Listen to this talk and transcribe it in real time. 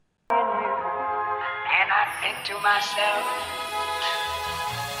think to myself,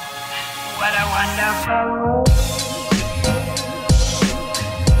 what a wonderful world.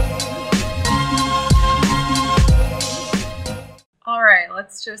 All right,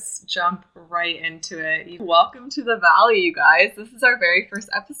 let's just jump right into it. Welcome to the Valley, you guys. This is our very first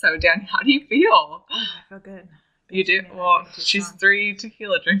episode. Dani, how do you feel? Oh, I feel good. You do? Well, she's 3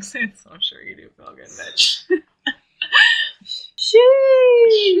 tequila drinks in, so I'm sure you do feel good, bitch.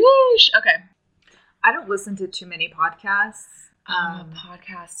 Sheesh. Okay. I don't listen to too many podcasts. I'm a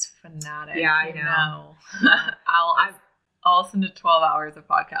podcast fanatic. Yeah, I know. I'll listen to 12 hours of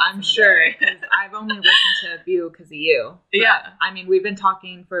podcasts. I'm sure, because I've only listened to a few because of you. But, yeah. I mean, we've been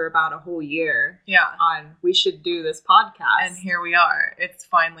talking for about a whole year. Yeah. On we should do this podcast. And here we are. It's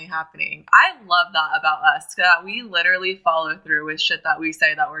finally happening. I love that about us, that we literally follow through with shit that we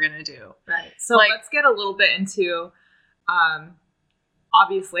say that we're going to do. Right. So let's get a little bit into,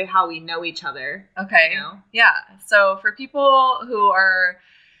 obviously, how we know each other. Okay. You know? Yeah. So for people who are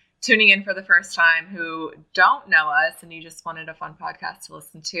tuning in for the first time who don't know us and you just wanted a fun podcast to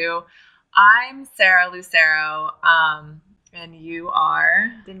listen to, I'm Sara Lucero, and you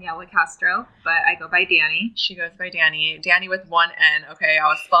are? Daniela Castro, but I go by Dani. She goes by Dani. Dani with one N. Okay, I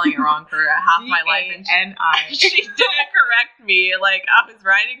was spelling it wrong for half my life. D-A-N-I. She didn't correct me. Like, I was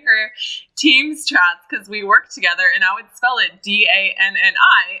writing her Teams chats because we worked together, and I would spell it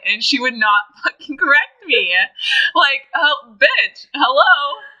D-A-N-N-I, and she would not fucking correct me. Like, oh, bitch,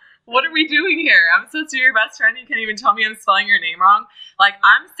 hello? What are we doing here? I'm supposed to be your best friend. You can't even tell me I'm spelling your name wrong. Like,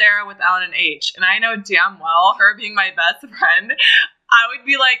 I'm Sara without an H. And I know damn well, her being my best friend, I would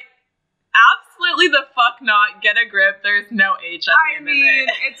be like, absolutely the fuck not. Get a grip. There's no H at the end of it.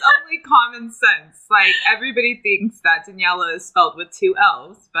 It's only common sense. Like, everybody thinks that Daniela is spelled with 2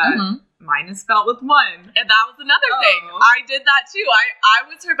 L's, but mine is spelled with 1. And that was another thing. I did that too. I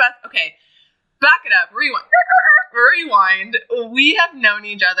was her best. Okay. Back it up. Rewind. We have known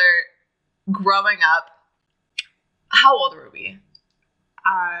each other growing up. How old were we?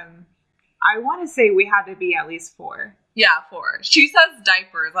 I want to say we had to be at least 4. Yeah, 4. She says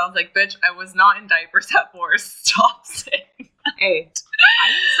diapers. I was like, bitch, I was not in diapers at 4. Stop saying that. 8. I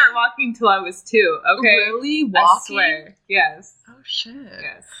didn't start walking till I was 2. Okay. Really? Walking? I swear. Yes. Oh, shit.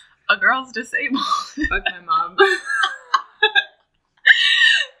 Yes. A girl's disabled. Fuck my mom.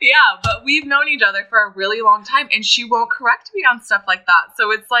 Yeah, but we've known each other for a really long time, and she won't correct me on stuff like that.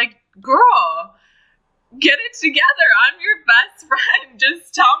 So it's like, girl, get it together. I'm your best friend.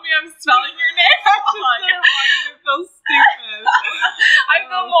 Just tell me I'm spelling your name wrong. I don't want you to feel stupid. I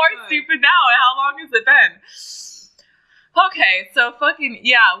feel more stupid now. How long has it been? Okay, so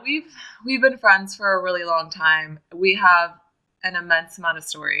we've been friends for a really long time. We have an immense amount of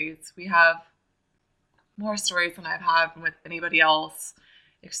stories. We have more stories than I've had with anybody else,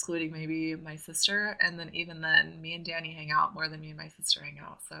 excluding maybe my sister. And then even then, me and Dani hang out more than me and my sister hang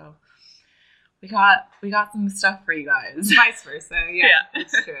out. So we got some stuff for you guys. Vice versa. Yeah.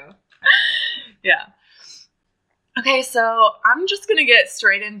 It's true. Yeah. Okay, so I'm just going to get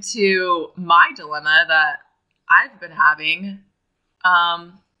straight into my dilemma that I've been having.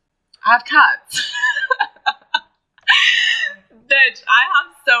 I have cats. Bitch, I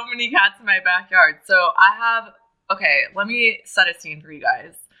have so many cats in my backyard. So okay, let me set a scene for you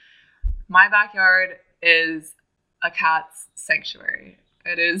guys. My backyard is a cat's sanctuary.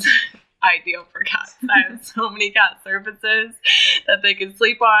 It is ideal for cats. I have so many cat surfaces that they can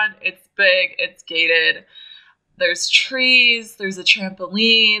sleep on. It's big. It's gated. There's trees. There's a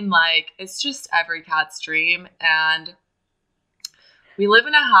trampoline. Like, it's just every cat's dream. And we live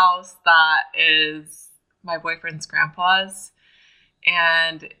in a house that is my boyfriend's grandpa's.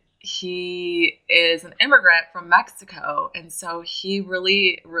 And he is an immigrant from Mexico, and so he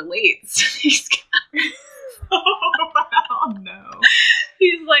really relates to these cats. Oh, no.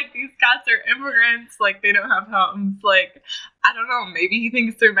 He's like, these cats are immigrants, like, they don't have homes. Like, I don't know, maybe he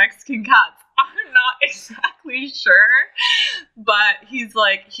thinks they're Mexican cats. I'm not exactly sure, but he's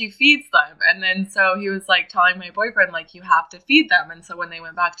like, he feeds them. And then so he was like telling my boyfriend, like, you have to feed them. And so when they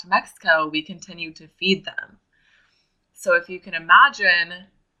went back to Mexico, we continued to feed them. So if you can imagine,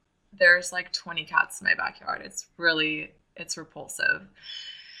 there's like 20 cats in my backyard. It's repulsive.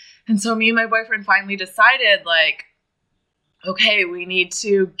 And so me and my boyfriend finally decided, like, okay, we need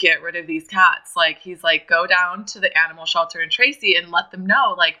to get rid of these cats. Like, he's like, go down to the animal shelter in Tracy and let them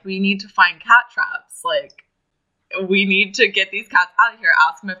know, like, we need to find cat traps. Like, we need to get these cats out of here.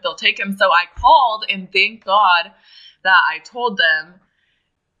 Ask them if they'll take them. So I called, and thank God that I told them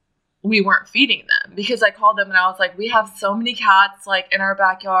we weren't feeding them, because I called them and I was like, we have so many cats, like, in our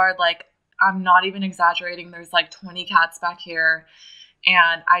backyard. Like, I'm not even exaggerating. There's like 20 cats back here.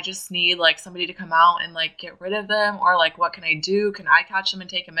 and I just need like somebody to come out and like get rid of them, or like what can I do? Can I catch them and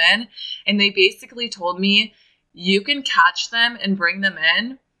take them in? And they basically told me, you can catch them and bring them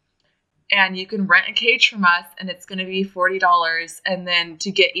in, and you can rent a cage from us, and it's going to be $40, and then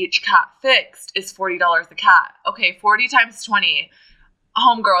to get each cat fixed is $40 a cat. Okay, 40 times 20.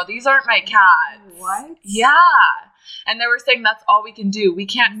 Homegirl, these aren't my cats. What? Yeah. And they were saying that's all we can do. We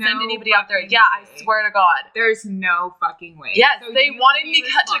can't send anybody out there. Yeah, I swear to God. There's no fucking way. Yes, So they wanted me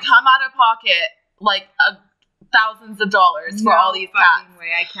to come out of pocket like thousands of dollars for all these cats.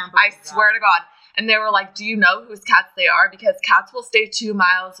 Way. I can't believe I swear to God. And they were like, do you know whose cats they are? Because cats will stay 2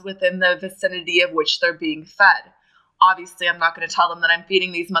 miles within the vicinity of which they're being fed. Obviously, I'm not going to tell them that I'm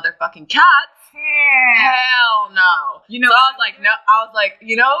feeding these motherfucking cats. Hell no. You know, so I was like, no. I was like,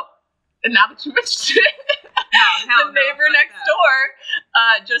 you know, and now that you mentioned it, the neighbor next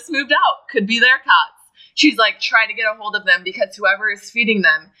door just moved out. Could be their cats. She's like, try to get a hold of them because whoever is feeding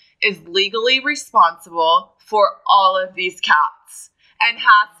them is legally responsible for all of these cats and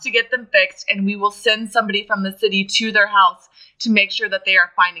has to get them fixed. And we will send somebody from the city to their house to make sure that they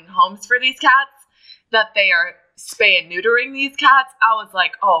are finding homes for these cats, that they are spay and neutering these cats. I was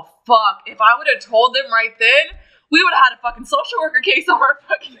like, oh, fuck. If I would have told them right then, we would have had a fucking social worker case on our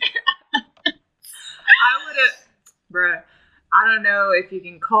fucking I would have, bruh. I don't know if you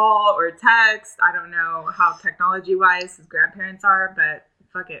can call or text. I don't know how technology-wise his grandparents are, but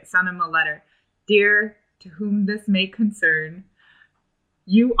fuck it. Send him a letter. Dear, to whom this may concern,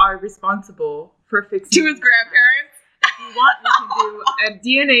 you are responsible for fixing... To his grandparents? If you want, we can do a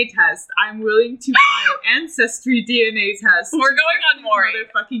DNA test. I'm willing to buy ancestry DNA tests. We're going on Maury.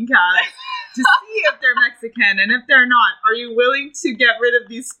 Motherfucking cats to see if they're Mexican, and if they're not, are you willing to get rid of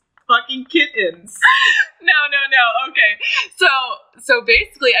these fucking kittens? No. Okay. So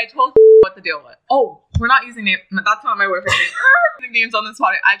basically, I told what the deal was. Oh, we're not using names. That's not my boyfriend's name. Using names on this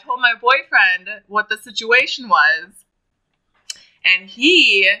podcast. I told my boyfriend what the situation was, and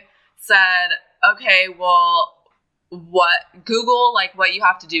he said, "Okay, well, Google like what you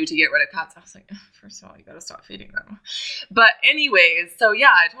have to do to get rid of cats." I was like, first of all, you gotta stop feeding them. But anyways, so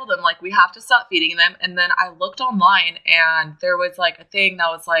yeah, I told him like we have to stop feeding them. And then I looked online and there was like a thing that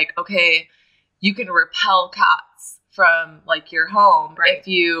was like, okay, you can repel cats from like your home if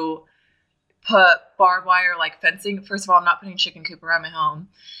you put barbed wire like fencing. First of all, I'm not putting chicken coop around my home.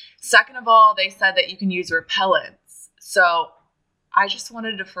 Second of all, they said that you can use repellents. So I just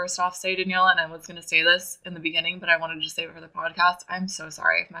wanted to first off say, Daniela, and I was going to say this in the beginning, but I wanted to say it for the podcast. I'm so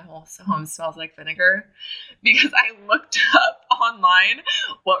sorry if my whole home smells like vinegar, because I looked up online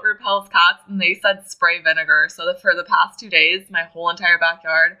what repels cats, and they said spray vinegar. So for the past 2 days, my whole entire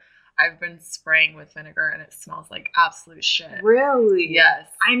backyard, I've been spraying with vinegar, and it smells like absolute shit. Really? Yes.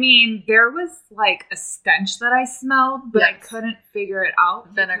 I mean, there was like a stench that I smelled, but I couldn't figure it out.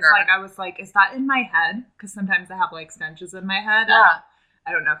 Vinegar. Like I was like, is that in my head? Because sometimes I have like stenches in my head. Yeah.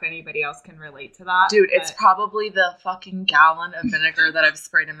 I don't know if anybody else can relate to that. Dude, it's probably the fucking gallon of vinegar that I've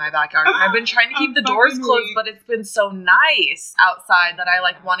sprayed in my backyard. And I've been trying to keep the doors closed, but it's been so nice outside that I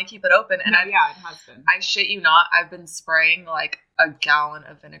like want to keep it open. And it has been. I shit you not, I've been spraying like a gallon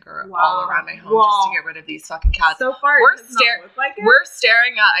of vinegar all around my home just to get rid of these fucking cats. So far, we're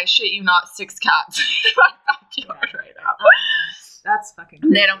staring at, I shit you not, 6 cats in my backyard right now. That's fucking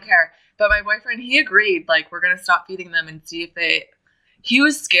crazy. They don't care. But my boyfriend, he agreed, like, we're going to stop feeding them and see if he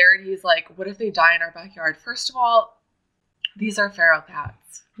was scared. He's like, what if they die in our backyard? First of all, these are feral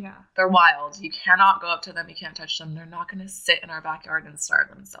cats. Yeah. They're wild. You cannot go up to them. You can't touch them. They're not going to sit in our backyard and starve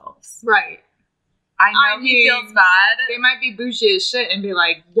themselves. Right. I know he feels bad. They might be bougie as shit and be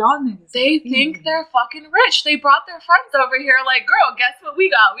like, y'all niggas. They think they're fucking rich. They brought their friends over here like, girl, guess what we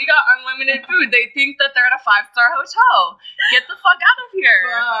got? We got unlimited food. They think that they're at a 5-star hotel. Get the fuck out of here.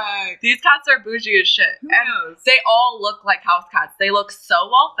 Right. These cats are bougie as shit. Who knows? They all look like house cats. They look so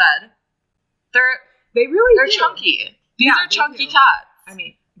well fed. They're chunky. These are chunky cats. I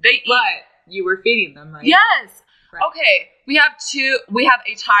mean, they eat. But you were feeding them, right? Yes. Right. Okay, we have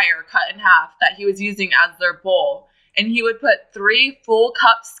a tire cut in half that he was using as their bowl, and he would put 3 full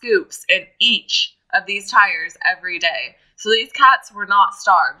cup scoops in each of these tires every day. So these cats were not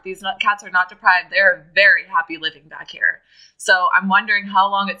starved. These cats are not deprived. They're very happy living back here. So I'm wondering how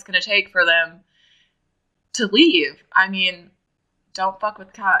long it's going to take for them to leave. I mean, don't fuck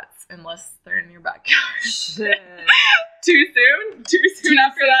with cats unless they're in your backyard. Shit. Too soon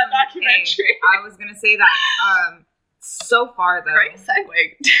after that documentary. I was gonna say that. So far though, great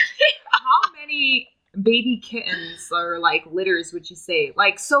segue. How many baby kittens or like litters would you say?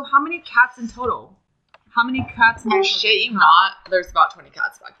 Like, so how many cats in total? How many cats? I shit you not. There's about 20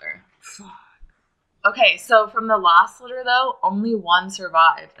 cats back there. Fuck. Okay, so from the last litter, though, only one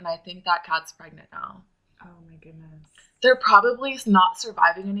survived, and I think that cat's pregnant now. Oh, my goodness. They're probably not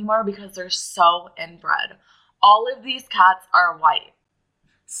surviving anymore because they're so inbred. All of these cats are white.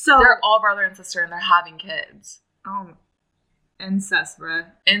 So they're all brother and sister, and they're having kids. Incest, bruh.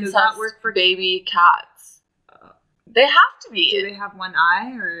 Incest. Does that work for baby cats? They have to be. Do they have one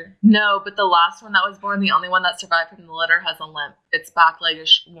eye, or no? But the last one that was born, the only one that survived from the litter, has a limp. Its back leg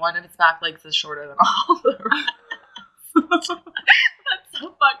is one of its back legs is shorter than all the rest. That's so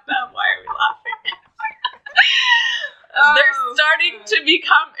fucked up. Why are we laughing? They're starting to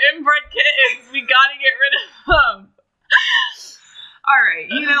become inbred kittens. We gotta get rid of them. All right.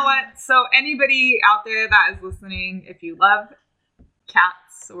 You know what? So anybody out there that is listening, if you love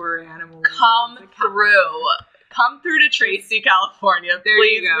cats or animals, come through to Tracy, California. There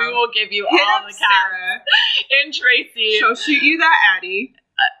please. You go. We will give you all the cats Sarah in Tracy. She'll shoot you that Addie.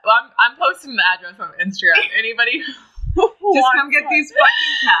 I'm posting the address on Instagram. Anybody just come get these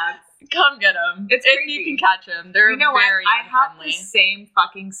fucking cats. Come get them. It's if crazy. you can catch them. They're very I have unfriendly. the same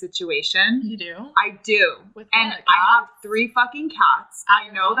fucking situation. You do? I do. With and what, I have 3 fucking cats. I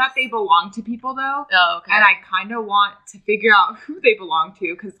know that they belong to people though. Oh, okay. And I kind of want to figure out who they belong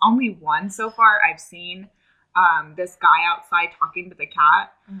to because only one so far I've seen. This guy outside talking to the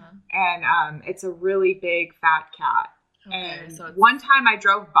cat, and it's a really big fat cat. Okay, and so one time I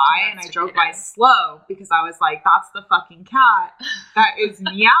drove by and I drove by slow because I was like, that's the fucking cat that is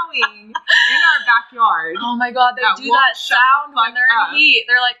meowing in our backyard. Oh my god, they do that sound when they're in heat.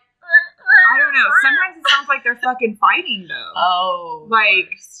 They're like, I don't know. Sometimes it sounds like they're fucking fighting though. Oh.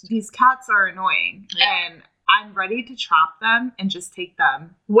 Like, these cats are annoying. Yeah. And I'm ready to trap them and just take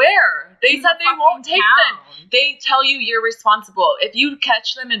them. Where? They said they won't take town. them. They tell you you're responsible. If you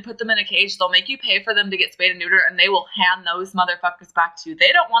catch them and put them in a cage, they'll make you pay for them to get spayed and neutered, and they will hand those motherfuckers back to you.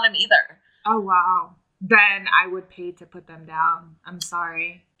 They don't want them either. Oh, wow. Then I would pay to put them down. I'm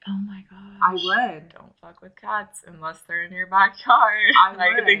sorry. Oh my god. I would. Don't fuck with cats unless they're in your backyard. I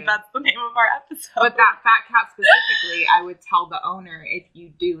think that's the name of our episode. But that fat cat specifically, I would tell the owner, if you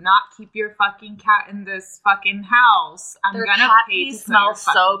do not keep your fucking cat in this fucking house, I'm Their gonna cat pay to smells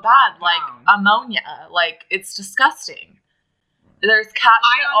so bad, like ammonia. Like, it's disgusting. There's cat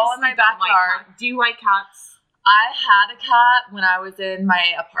shit all in my backyard. Do you like cats? I had a cat when I was in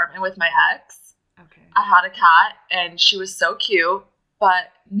my apartment with my ex. Okay. I had a cat and she was so cute.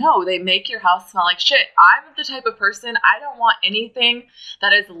 But no, they make your house smell like shit. I'm the type of person, I don't want anything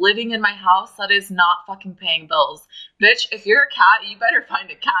that is living in my house that is not fucking paying bills. Bitch, if you're a cat, you better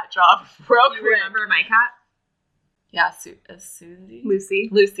find a cat job real quick. You remember my cat? Yeah, Susie?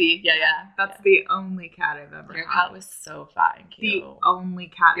 Lucy. Yeah. That's the only cat I've ever had. Your cat was so fat and cute. The only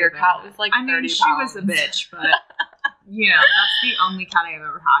cat Your cat was like 30 pounds. She was a bitch, but, that's the only cat I've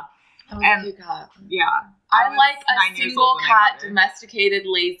ever had. That was a cute cat. Yeah. I'm like a single cat, domesticated,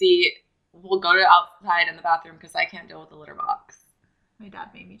 lazy, will go to outside in the bathroom because I can't deal with the litter box. My dad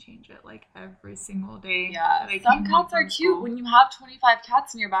made me change it like every single day. Yeah. Some cats are cute. When you have 25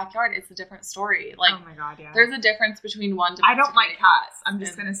 cats in your backyard, it's a different story. Like, oh my god, yeah. There's a difference between one I don't like cats. I'm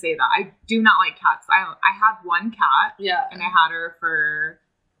just going to say that. I do not like cats. I had one cat. Yeah. And I had her for,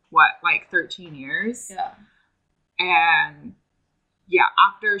 13 years? Yeah. And... yeah,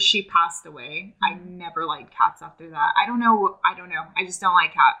 after she passed away, I never liked cats after that. I don't know. I just don't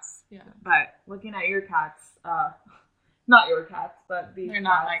like cats. Yeah. But looking at your cats, not your cats, but these They're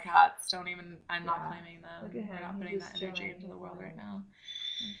not my cats. Don't even, I'm not claiming them. Look at him. We're not putting that energy into the world right now.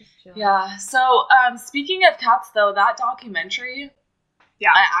 I'm just chilling. Yeah. So, speaking of cats, though, that documentary,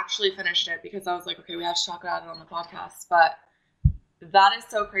 I actually finished it because I was like, okay, we have to talk about it on the podcast. But that is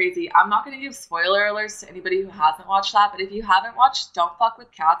so crazy. I'm not going to give spoiler alerts to anybody who hasn't watched that, but if you haven't watched Don't Fuck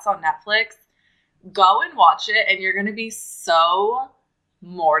with Cats on Netflix, go and watch it, and you're going to be so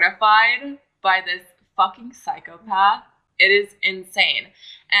mortified by this fucking psychopath. It is insane.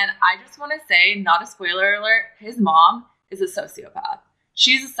 And I just want to say, not a spoiler alert, his mom is a sociopath.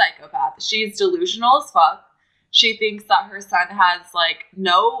 She's a psychopath. She's delusional as fuck. She thinks that her son has,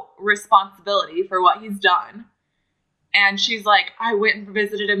 no responsibility for what he's done. And she's like, I went and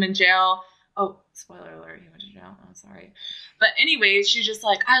visited him in jail. Oh, spoiler alert, he went to jail. Oh, sorry. But anyways, she's just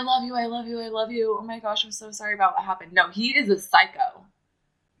like, I love you, I love you, I love you. Oh my gosh, I'm so sorry about what happened. No, he is a psycho.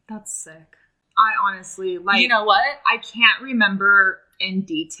 That's sick. I honestly, you know what? I can't remember in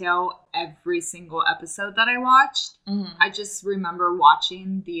detail every single episode that I watched. Mm-hmm. I just remember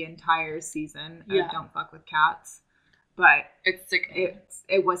watching the entire season of Don't Fuck with Cats. But it's sickening.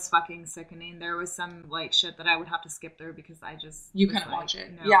 It was fucking sickening. There was some shit that I would have to skip through because I just couldn't watch it.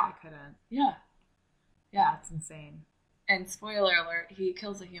 No, I couldn't. Yeah, it's insane. And spoiler alert, he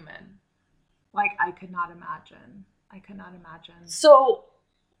kills a human. Like, I could not imagine. So,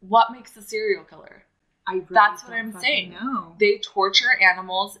 what makes a serial killer? That's what I'm saying. No. They torture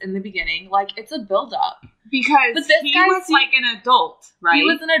animals in the beginning. Like, it's a buildup. Because he was like an adult, right? He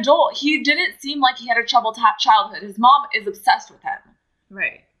was an adult. He didn't seem like he had a troubled childhood. His mom is obsessed with him.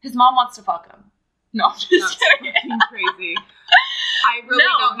 Right. His mom wants to fuck him. No, I'm just kidding. Fucking crazy. I really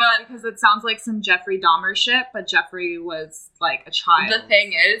don't know because it sounds like some Jeffrey Dahmer shit, but Jeffrey was like a child. The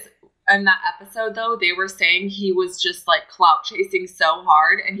thing is, in that episode, though, they were saying he was just like clout chasing so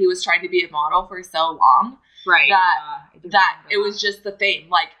hard and he was trying to be a model for so long. Right. That it was just the fame.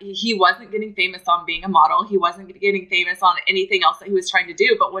 Like, he wasn't getting famous on being a model. He wasn't getting famous on anything else that he was trying to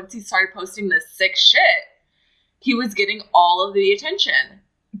do. But once he started posting this sick shit, he was getting all of the attention.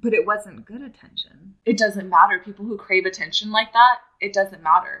 But it wasn't good attention. It doesn't matter. People who crave attention like that, it doesn't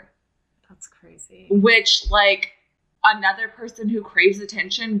matter. That's crazy. Which, like, another person who craves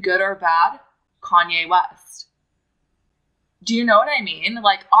attention, good or bad, Kanye West. Do you know what I mean?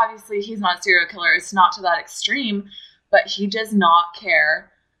 Like, obviously, he's not a serial killer. It's not to that extreme. But he does not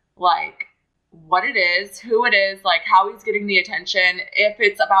care, like, what it is, who it is, like, how he's getting the attention, if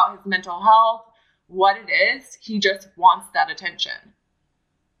it's about his mental health, what it is. He just wants that attention.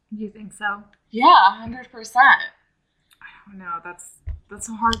 You think so? Yeah, 100%. I don't know. That's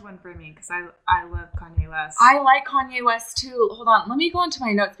a hard one for me because I love Kanye West. I like Kanye West too. Hold on. Let me go into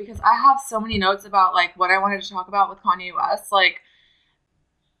my notes because I have so many notes about like what I wanted to talk about with Kanye West. Like,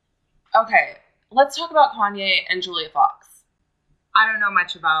 okay, let's talk about Kanye and Julia Fox. I don't know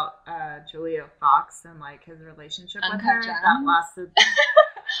much about Julia Fox and like his relationship with her. That lasted.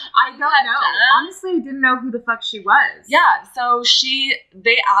 I don't know. Honestly, I didn't know who the fuck she was. Yeah, so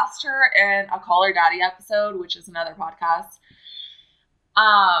they asked her in a Call Her Daddy episode, which is another podcast.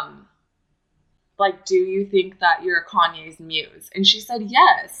 Like, do you think that you're Kanye's muse? And she said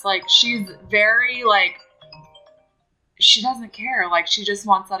yes. Like, she's very, like, she doesn't care. Like, she just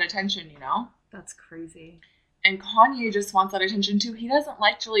wants that attention, you know? That's crazy. And Kanye just wants that attention, too. He doesn't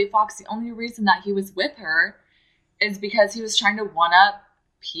like Julia Fox. The only reason that he was with her is because he was trying to one-up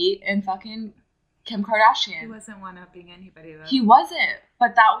Pete and fucking Kim Kardashian. He wasn't one-upping anybody, though. He wasn't.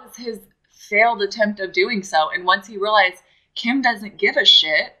 But that was his failed attempt of doing so. And once he realized Kim doesn't give a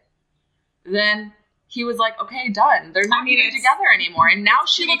shit, then he was like, okay, done. They're not even together anymore. And now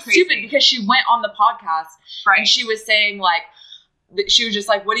she looks stupid because she went on the podcast. Right. And she was saying, like, she was just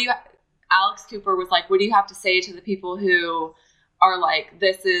like, Alex Cooper was like, what do you have to say to the people who are like,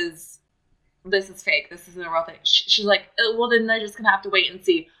 this is fake. This isn't a real thing. She's like, well, then they're just going to have to wait and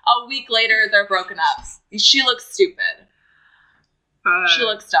see. A week later, they're broken up. She looks stupid. She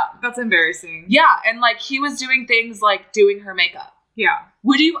looks dumb. That's embarrassing. Yeah, and like he was doing things like doing her makeup. Yeah.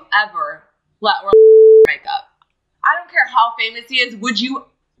 Would you ever let her makeup? I don't care how famous he is. Would you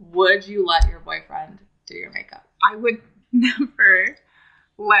let your boyfriend do your makeup? I would never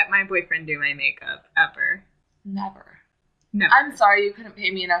let my boyfriend do my makeup ever. Never. I'm sorry you couldn't pay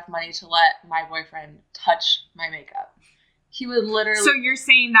me enough money to let my boyfriend touch my makeup. He would literally... So you're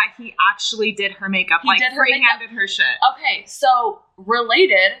saying that he actually did her makeup, like free-handed her shit. Okay, so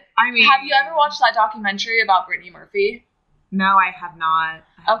related, I mean... Have you ever watched that documentary about Brittany Murphy? No, I have not.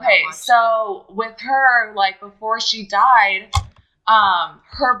 Okay, so with her, like before she died,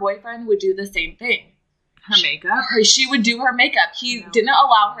 her boyfriend would do the same thing. Her makeup? She would do her makeup. He didn't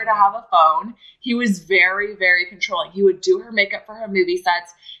allow her to have a phone. He was very, very controlling. He would do her makeup for her movie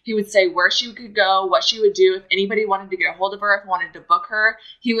sets. He would say where she could go, what she would do. If anybody wanted to get a hold of her, if wanted to book her,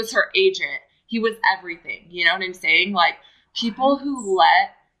 he was her agent. He was everything. You know what I'm saying? Like, people who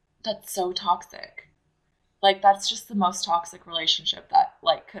that's so toxic. Like, that's just the most toxic relationship that,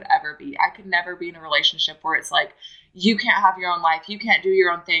 like, could ever be. I could never be in a relationship where it's like, you can't have your own life. You can't do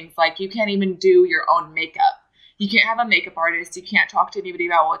your own things. Like, you can't even do your own makeup. You can't have a makeup artist. You can't talk to anybody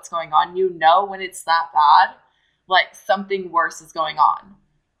about what's going on. You know when it's that bad, like, something worse is going on.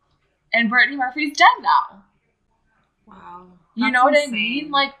 And Brittany Murphy's dead now. Wow. You know what I mean?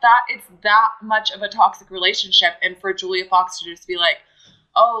 Like, that, it's that much of a toxic relationship. And for Julia Fox to just be like,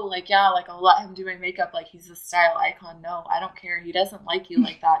 oh, like, yeah, like, I'll let him do my makeup. Like, he's a style icon. No, I don't care. He doesn't like you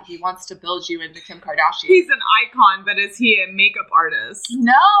like that. He wants to build you into Kim Kardashian. He's an icon, but is he a makeup artist?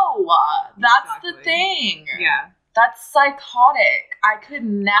 No, that's the thing. Yeah. That's psychotic. I could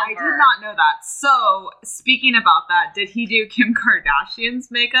never. I did not know that. So, speaking about that, did he do Kim Kardashian's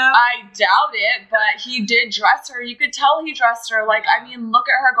makeup? I doubt it, but he did dress her. You could tell he dressed her. Like, I mean, look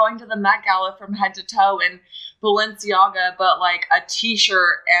at her going to the Met Gala from head to toe in Balenciaga, but like a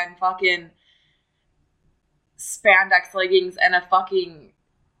t-shirt and fucking spandex leggings and a fucking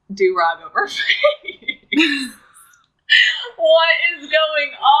do-rag over her face. What is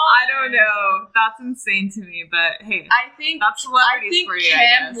going on? I don't know. That's insane to me, but hey. I think that's celebrities for you, I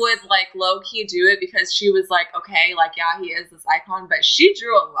Kim guess. would like low key do it because she was like, okay, like yeah, he is this icon, but she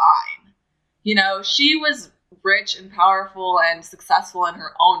drew a line. You know, she was rich and powerful and successful in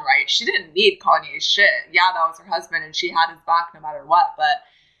her own right. She didn't need Kanye's shit. Yeah, that was her husband and she had his back no matter what, but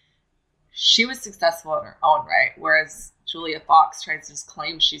she was successful in her own right. Whereas Julia Fox tries to just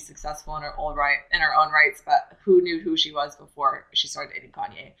claim she's successful in her own rights, but who knew who she was before she started dating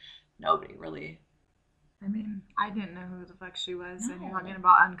Kanye? Nobody really. I mean, I didn't know who the fuck she was. No. And you're talking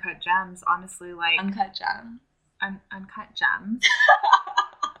about Uncut Gems, honestly, like Uncut Gems. Uncut Gems.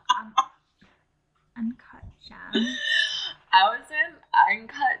 Uncut Gems. I was in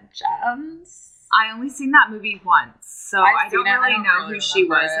Uncut Gems. I only seen that movie once, so I don't really know who she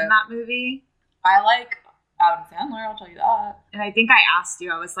was in that movie. I like Adam Sandler, I'll tell you that. And I think I asked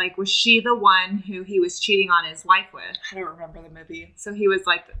you, I was like, was she the one who he was cheating on his wife with? I don't remember the movie. So she was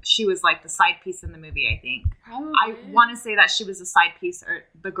like the side piece in the movie, I think. Probably. I want to say that she was a side piece or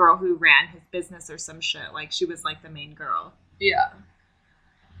the girl who ran his business or some shit. Like she was like the main girl. Yeah.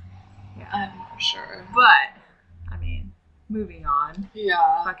 Yeah. I'm not sure. But, I mean, moving on.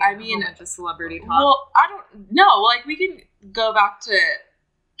 Yeah. Fucking I mean, a bunch of celebrity talk. Well, I don't know. Like, we can go back to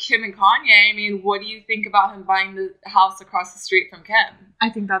Kim and Kanye. I mean, what do you think about him buying the house across the street from Kim? I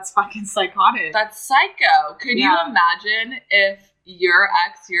think that's fucking psychotic. That's psycho. Could you imagine if your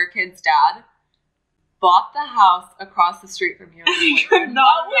ex, your kid's dad, bought the house across the street from you?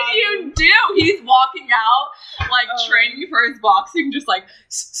 What would you do? He's walking out, like, training for his boxing, just, like,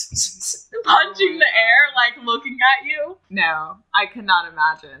 punching the air, like, looking at you. No, I could not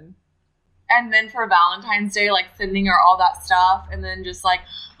imagine. And then for Valentine's Day, like, sending her all that stuff, and then just, like,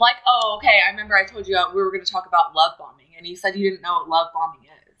 oh, okay, I remember I told you we were going to talk about love bombing, and you said you didn't know what love bombing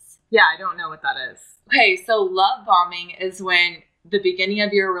is. Yeah, I don't know what that is. Okay, so love bombing is when the beginning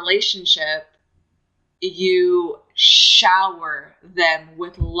of your relationship, you shower them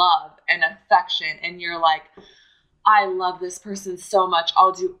with love and affection, and you're like, I love this person so much.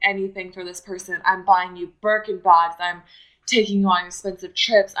 I'll do anything for this person. I'm buying you Birkin bags. I'm taking you on expensive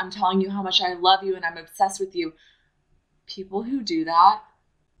trips. I'm telling you how much I love you and I'm obsessed with you. People who do that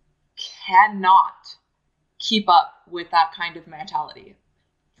cannot keep up with that kind of mentality.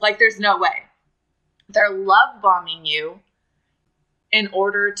 Like, there's no way. They're love bombing you in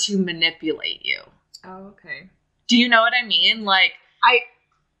order to manipulate you. Oh, okay. Do you know what I mean? Like, I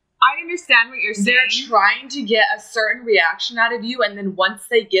understand what you're saying. They're trying to get a certain reaction out of you, and then once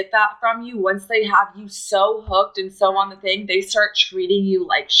they get that from you, once they have you so hooked and so on the thing, they start treating you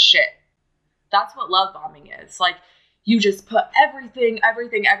like shit. That's what love bombing is. Like, you just put everything,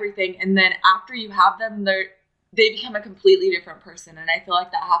 and then after you have them, they become a completely different person. And I feel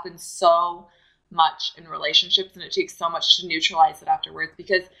like that happens so much in relationships, and it takes so much to neutralize it afterwards,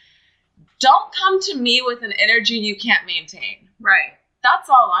 because don't come to me with an energy you can't maintain. Right. That's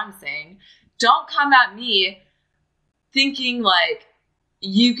all I'm saying. Don't come at me thinking like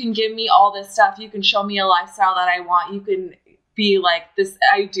you can give me all this stuff. You can show me a lifestyle that I want. You can be like this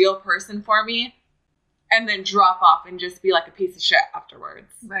ideal person for me, and then drop off and just be like a piece of shit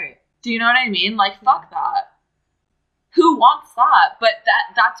afterwards. Right. Do you know what I mean? Like, fuck that. Who wants that? But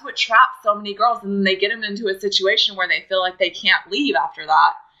that's what traps so many girls, and then they get them into a situation where they feel like they can't leave after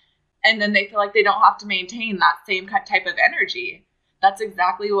that. And then they feel like they don't have to maintain that same type of energy. That's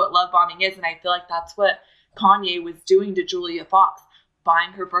exactly what love bombing is. And I feel like that's what Kanye was doing to Julia Fox,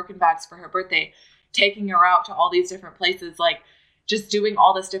 buying her Birkin bags for her birthday, taking her out to all these different places, like just doing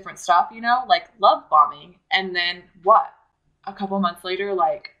all this different stuff, you know, like love bombing. And then what? A couple months later,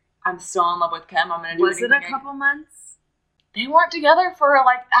 like, I'm still in love with Kim. I'm going to do Was it a couple months? They weren't together for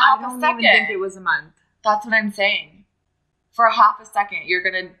like half a second. I don't even think it was a month. That's what I'm saying. For half a second, you're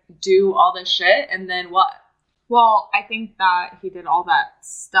going to do all this shit, and then what? Well, I think that he did all that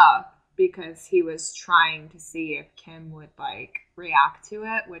stuff because he was trying to see if Kim would, like, react to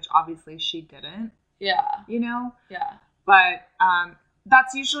it, which obviously she didn't. Yeah. You know? Yeah. But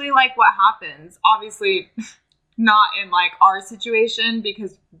that's usually, like, what happens. Obviously, not in, like, our situation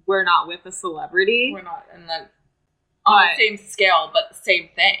because we're not with a celebrity. We're not on the same scale, but the same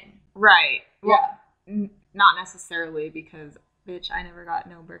thing. Right. Well, yeah. Not necessarily because, bitch, I never got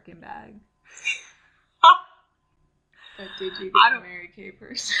no Birkin bag. But did you get a Mary Kay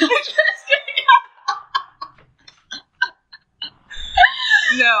person? Just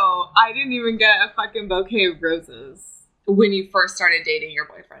kidding. No, I didn't even get a fucking bouquet of roses. When you first started dating your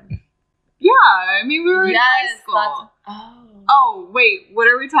boyfriend? Yeah, I mean, we were in high school. Oh, wait, what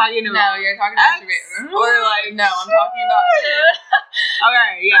are we talking about? No, you're talking about your boyfriend. Or like, no, I'm talking about...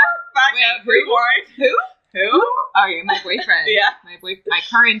 Okay, yeah. Wait, rewind. Who? Who? Oh, yeah, my boyfriend. Yeah. My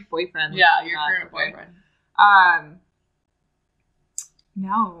current boyfriend. Yeah, your current boyfriend.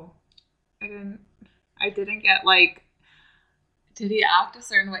 No, I didn't get like. Did he act a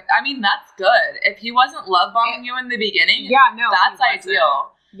certain way? I mean, that's good. If he wasn't love bombing you in the beginning, yeah, no, that's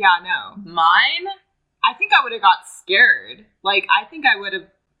ideal. Yeah, no. Mine? I think I would have got scared. Like, I think I would have.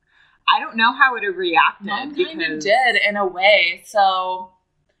 I don't know how I would have reacted. Mine kind of did in a way. So, oh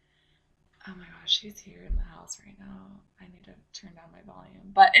my gosh, she's here in the house right now. I need to turn down my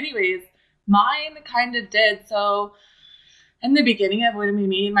volume. But anyways, mine kind of did. So, in the beginning of when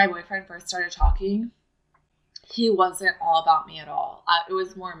me and my boyfriend first started talking, he wasn't all about me at all. It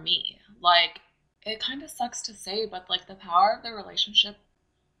was more me. Like, it kind of sucks to say, but like the power of the relationship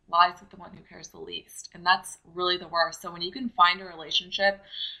lies with the one who cares the least. And that's really the worst. So when you can find a relationship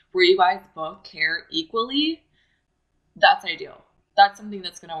where you guys both care equally, that's ideal. That's something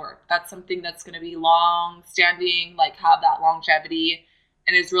that's going to work. That's something that's going to be long standing, like have that longevity,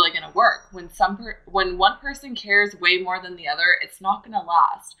 and is really going to work. When one person cares way more than the other, it's not going to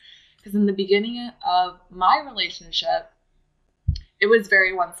last. Because in the beginning of my relationship, it was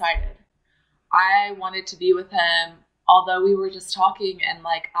very one-sided. I wanted to be with him, although we were just talking, and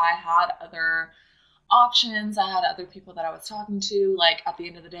like I had other options. I had other people that I was talking to. Like at the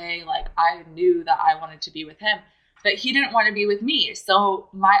end of the day, like I knew that I wanted to be with him, but he didn't want to be with me. So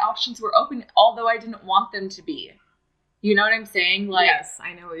my options were open, although I didn't want them to be. You know what I'm saying? Like, yes,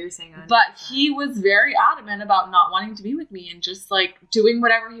 I know what you're saying. 100%. But he was very adamant about not wanting to be with me and just like doing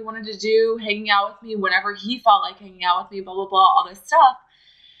whatever he wanted to do, hanging out with me whenever he felt like hanging out with me, blah, blah, blah, all this stuff.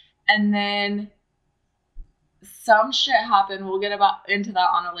 And then some shit happened. We'll get into that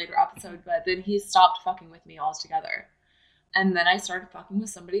on a later episode, but then he stopped fucking with me altogether. And then I started fucking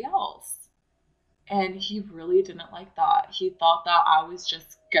with somebody else. And he really didn't like that. He thought that I was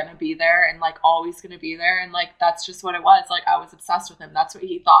just gonna be there and like always gonna be there. And like, that's just what it was. Like I was obsessed with him. That's what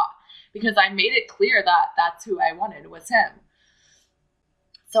he thought. Because I made it clear that that's who I wanted, was him.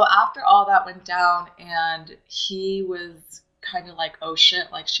 So after all that went down and he was kind of like, oh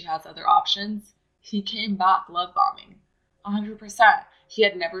shit, like she has other options, he came back love bombing 100%. He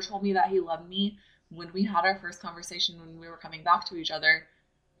had never told me that he loved me. When we had our first conversation, when we were coming back to each other,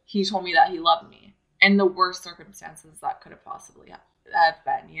 he told me that he loved me in the worst circumstances that could have possibly have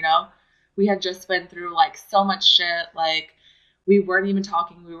been, you know? We had just been through like so much shit. Like we weren't even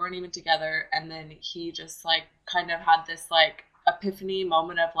talking. We weren't even together. And then he just like kind of had this like epiphany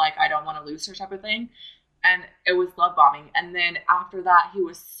moment of like, I don't want to lose her type of thing. And it was love bombing. And then after that, he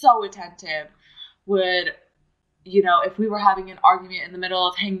was so attentive. Would, you know, if we were having an argument in the middle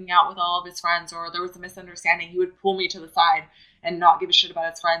of hanging out with all of his friends or there was a misunderstanding, he would pull me to the side and not give a shit about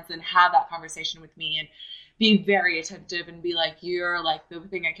his friends and have that conversation with me and be very attentive and be like, you're like the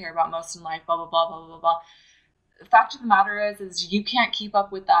thing I care about most in life, blah, blah, blah, blah, blah, blah. The fact of the matter is you can't keep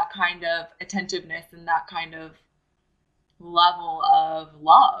up with that kind of attentiveness and that kind of level of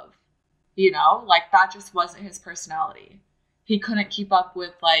love, you know? Like that just wasn't his personality. He couldn't keep up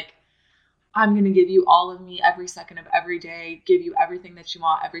with like, I'm going to give you all of me every second of every day, give you everything that you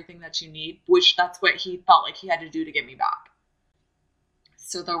want, everything that you need, which that's what he felt like he had to do to get me back.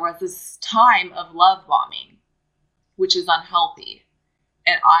 So there was this time of love bombing, which is unhealthy.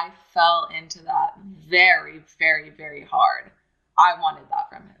 And I fell into that very, very, very hard. I wanted that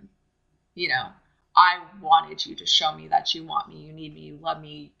from him. You know, I wanted you to show me that you want me, you need me, you love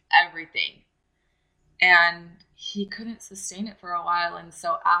me, everything. And he couldn't sustain it for a while. And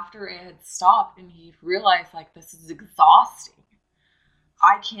so after it had stopped and he realized like, this is exhausting.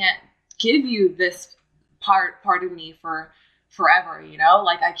 I can't give you this part of me for forever, you know?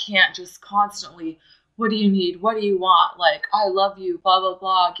 Like I can't just constantly, what do you need? What do you want? Like, I love you, blah, blah,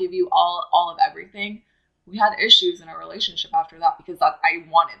 blah, give you all of everything. We had issues in our relationship after that because I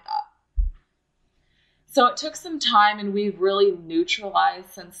wanted that. So it took some time and we've really neutralized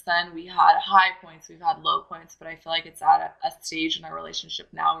since then. We had high points, we've had low points, but I feel like it's at a stage in our relationship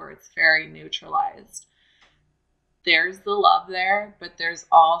now where it's very neutralized. There's the love there, but there's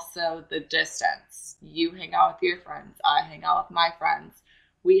also the distance. You hang out with your friends, I hang out with my friends.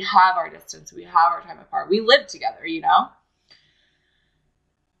 We have our distance, we have our time apart. We live together, you know?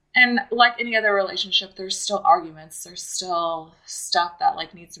 And like any other relationship, there's still arguments. There's still stuff that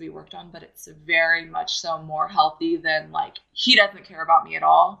like needs to be worked on, but it's very much so more healthy than like he doesn't care about me at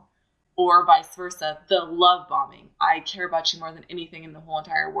all, or vice versa. The love bombing. I care about you more than anything in the whole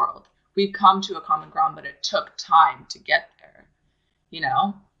entire world. We've come to a common ground, but it took time to get there, you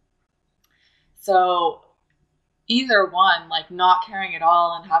know? So either one, like not caring at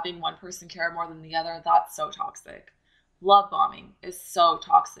all and having one person care more than the other, that's so toxic. love bombing is so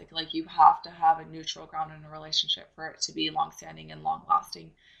toxic. Like, you have to have a neutral ground in a relationship for it to be long-standing and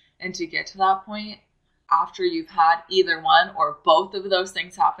long-lasting. And to get to that point after you've had either one or both of those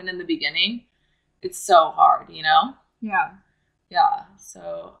things happen in the beginning, it's so hard, you know? Yeah. Yeah.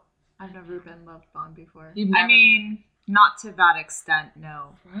 So I've never been love bombed before. I mean, not to that extent,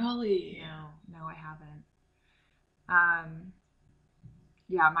 no. Really? No, I haven't.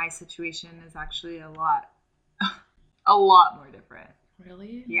 Yeah, my situation is actually a lot more different.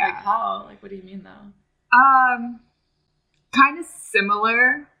 Really? Yeah. Like how? Like, what do you mean though? Kind of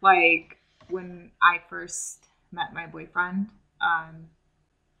similar. Like when I first met my boyfriend, I've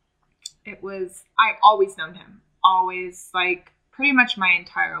always known him. Always, like, pretty much my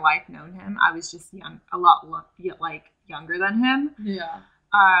entire life known him. I was just a lot younger than him. Yeah.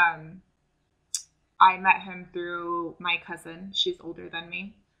 I met him through my cousin. She's older than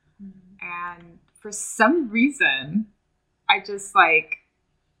me. Mm-hmm. And for some reason, I just, like,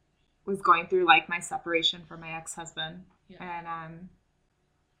 was going through, like, my separation from my ex-husband. Yeah. And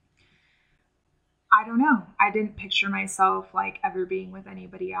I don't know. I didn't picture myself, like, ever being with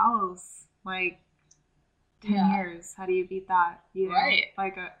anybody else. Like, 10 years. How do you beat that? You know? Right.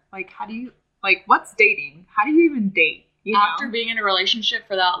 Like, how do you, like, what's dating? How do you even date? You After know? being in a relationship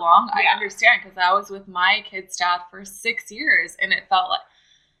for that long, I understand, because I was with my kid's dad for 6 years, and it felt like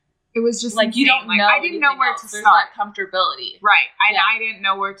it was just like insane. You don't know. I didn't know where to There's start. That comfortability, right? I didn't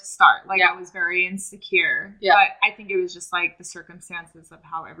know where to start. Like, I was very insecure. Yeah. But I think it was just like the circumstances of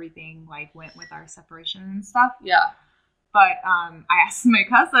how everything like went with our separation and stuff. Yeah. But I asked my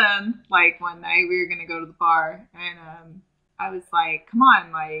cousin, like, one night we were gonna go to the bar, and I was like, "Come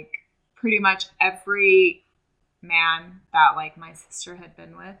on!" Like, pretty much every man that like my sister had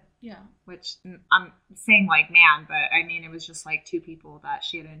been with, which I'm saying like man, but I mean it was just like two people that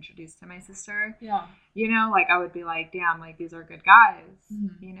she had introduced to my sister. Yeah, you know, like I would be like, "Damn, like these are good guys."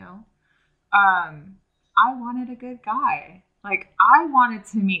 Mm-hmm. You know, I wanted a good guy. Like, I wanted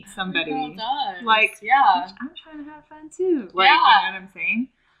to meet somebody. Every girl does. Like, yeah, I'm trying to have fun too. Like, you know what I'm saying?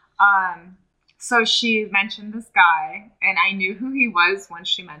 So she mentioned this guy, and I knew who he was once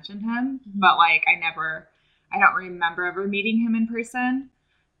she mentioned him, mm-hmm. but like I don't remember ever meeting him in person.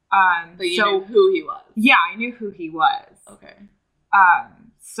 But you knew who he was. Yeah, I knew who he was. Okay.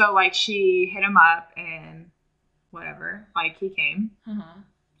 So like she hit him up and whatever, like he came. Uh-huh.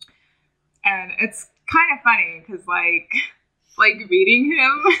 And it's kind of funny because like meeting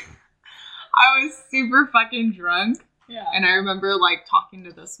him, I was super fucking drunk. Yeah. And I remember like talking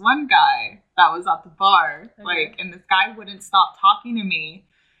to this one guy that was at the bar, like, and this guy wouldn't stop talking to me.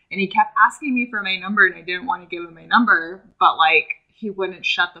 And he kept asking me for my number, and I didn't want to give him my number, but like he wouldn't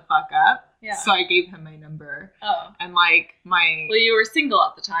shut the fuck up. Yeah. So I gave him my number. Oh. And like well, you were single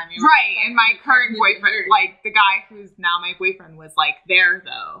at the time. Right. And my current boyfriend, like the guy who's now my boyfriend, was like there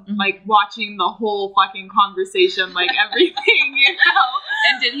though, mm-hmm. like watching the whole fucking conversation, like everything, you know.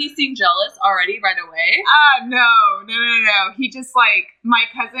 And did he seem jealous already right away? No. He just like, my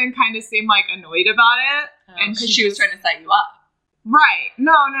cousin kind of seemed like annoyed about it. And she was trying to set you up. Right.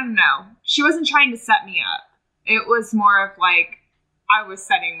 No. She wasn't trying to set me up. It was more of like, I was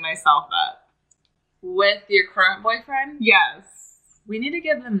setting myself up. With your current boyfriend? Yes. We need to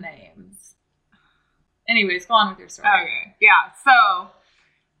give them names. Anyways, go on with your story. Okay. Yeah. So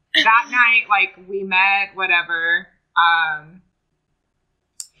that night, like, we met, whatever.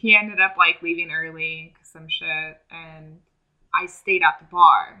 He ended up like leaving early because some shit, and I stayed at the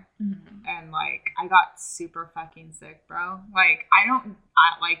bar. Mm-hmm. And like I got super fucking sick, bro. Like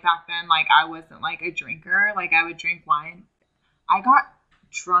like back then, like I wasn't like a drinker. Like I would drink wine. I got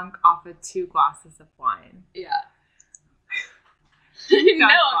drunk off of 2 glasses of wine. Yeah. No.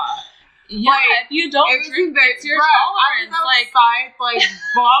 Yeah, like, if you don't drink, it's your tolerance. I was outside, like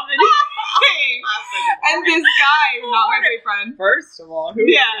vomiting. And this guy, not my boyfriend. First of all, who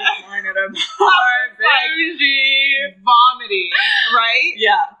drinks wine at a bar? Bougie. Vomiting, right?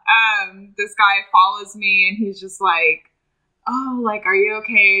 Yeah. This guy follows me, and he's just like, "Oh, like, are you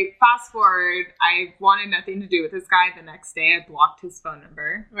okay?" Fast forward, I wanted nothing to do with this guy. The next day, I blocked his phone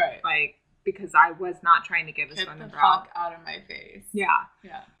number. Right. Like, because I was not trying to give his phone number out. Get the fuck out of my face. Yeah.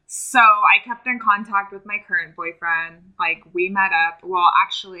 Yeah. So I kept in contact with my current boyfriend. Like, we met up. Well,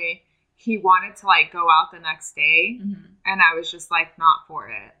 actually, he wanted to, like, go out the next day. Mm-hmm. And I was just, like, not for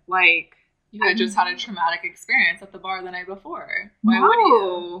it. Like, you had just had a traumatic experience at the bar the night before. Why would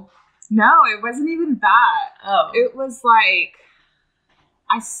you? No, it wasn't even that. Oh. It was like,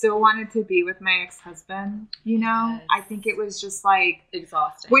 I still wanted to be with my ex-husband, you know? Yes. I think it was just like,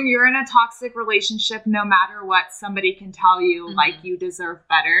 Exhausting. when you're in a toxic relationship, no matter what, somebody can tell you, like, you deserve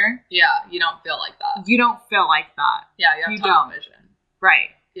better. Yeah, you don't feel like that. You don't feel like that. Yeah, you have tunnel vision. Right.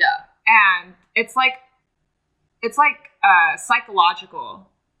 Yeah. And it's like psychological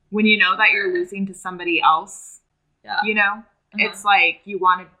when you know that you're losing to somebody else. Yeah. You know? It's like you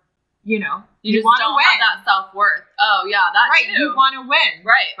want to, you know, you want to don't win. have that self-worth. Oh, yeah, that right. too. You want to win.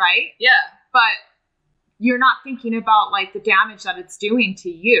 Right. Right? Yeah. But you're not thinking about, like, the damage that it's doing to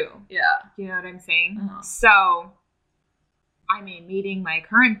you. Yeah. You know what I'm saying? So, I mean, meeting my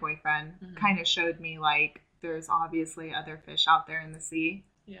current boyfriend kind of showed me, like, there's obviously other fish out there in the sea.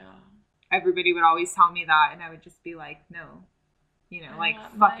 Yeah. Everybody would always tell me that, and I would just be like, no. You know, like,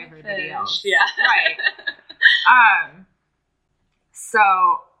 fuck everybody else. Yeah. Right. So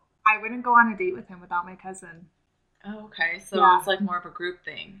I wouldn't go on a date with him without my cousin. Oh, okay. So it's like more of a group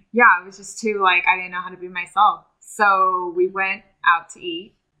thing. Yeah, it was just too, like, I didn't know how to be myself. So we went out to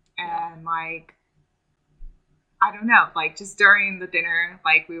eat, and like, I don't know, like, just during the dinner,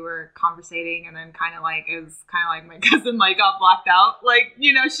 like, we were conversating, and then kind of like, it was kind of like my cousin, like, got blocked out. Like,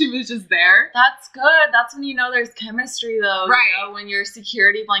 you know, she was just there. That's good. That's when you know there's chemistry, though. Right. You know, when your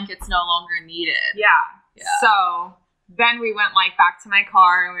security blanket's no longer needed. Yeah. So then we went, like, back to my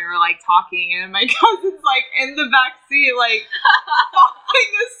car, and we were, like, talking, and my cousin's, like, in the back seat, like,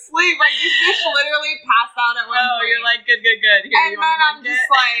 falling asleep. Like, this bitch literally passed out at one point. Oh, you're like, good. Here, and then I'm just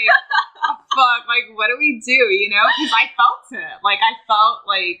like, oh, fuck, like, what do we do, you know? Because I felt it. Like, I felt,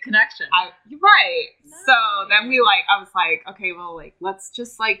 like... Connection. Right. Nice. So then I was like, okay, well, like, let's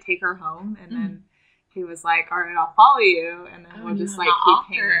just, like, take her home, and then... He was like, all right, I'll follow you, and then we'll just, like,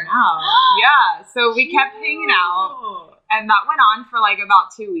 keep hanging out. Yeah, so we kept hanging out, and that went on for, like,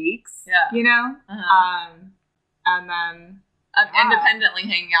 about 2 weeks, you know? And then... independently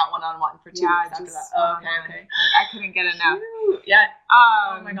hanging out one-on-one for 2 weeks after that. Oh, okay. Like, I couldn't get enough. Yeah.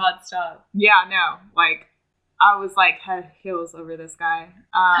 Oh, my God, stop. Yeah, no, like, I was, like, head heels over this guy.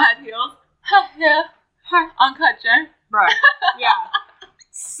 Head heels? Yeah. Uncut gem. Right. Yeah.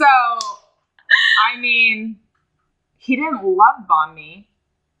 So... I mean, he didn't love bomb me,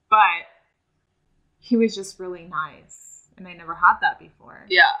 but he was just really nice, and I never had that before.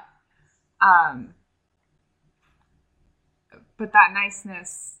 Yeah. But that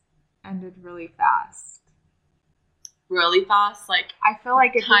niceness ended really fast. Really fast, like I feel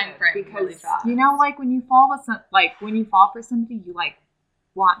like it time did, frame because really fast. You know, like when you fall for somebody, you like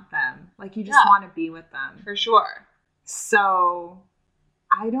want them, like you just want to be with them for sure. So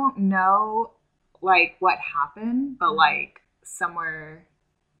I don't know. Like, what happened, but, like, somewhere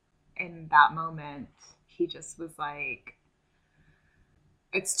in that moment, he just was like,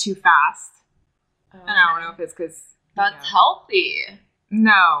 it's too fast. Okay. And I don't know if it's because... That's healthy.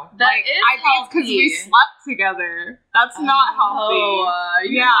 No. That like, is I think it's because we slept together. That's not healthy.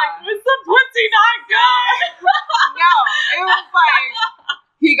 You're like, was the pussy not good? No. It was like,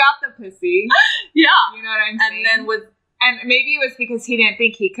 he got the pussy. Yeah. You know what I'm saying? And maybe it was because he didn't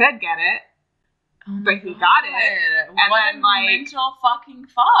think he could get it. But he got it. And what then, a like, mental fucking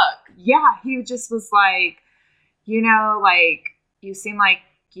fuck. Yeah, he just was like, you know, like, you seem like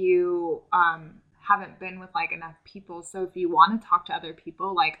you haven't been with, like, enough people. So if you want to talk to other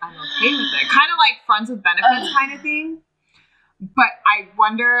people, like, I'm okay with it. Kind of like friends with benefits kind of thing. But I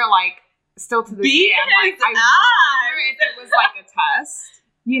wonder, like, still to this day, I'm like, I wonder if it was, like, a test,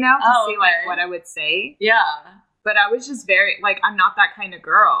 you know, to see, like, what I would say. Yeah. But I was just very, like, I'm not that kind of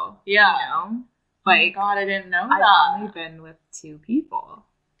girl. Yeah. You know? Like, oh my God, I didn't know that. I've only been with 2 people.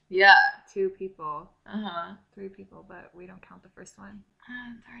 Yeah. 2 people. 3 people, but we don't count the first one.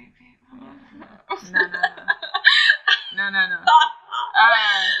 3 people. No.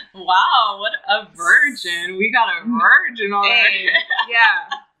 Wow, what a virgin. We got a virgin already. Yeah.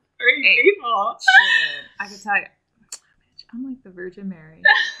 3 people. Shit. I can tell you. I'm like the Virgin Mary.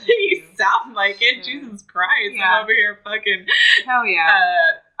 You sound like it. Yeah. Jesus Christ. Yeah. I'm over here fucking. Hell yeah.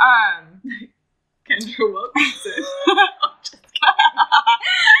 Kendra Wilkinson. I'm just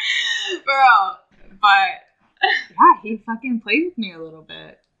kidding. Bro. But yeah, he fucking played with me a little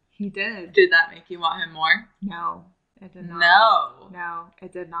bit. He did. Did that make you want him more? No, it did not. No,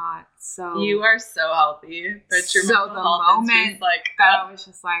 it did not. So you are so healthy. But your mental the health moment is like that I was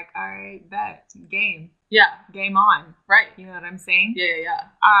just like, all right, bet, game. Yeah. Game on. Right. You know what I'm saying? Yeah.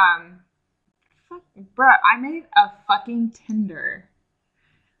 Bruh, I made a fucking Tinder.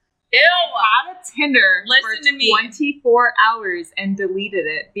 Ew. I had a Tinder Listen for to me. 24 hours and deleted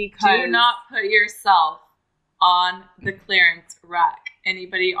it because... Do not put yourself on the clearance rack.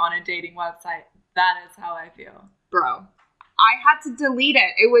 Anybody on a dating website. That is how I feel. Bro, I had to delete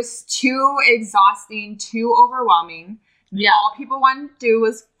it. It was too exhausting, too overwhelming. Yeah. All people wanted to do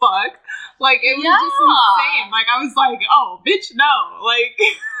was fuck. Like, it was just insane. Like, I was like, oh, bitch, no. Like,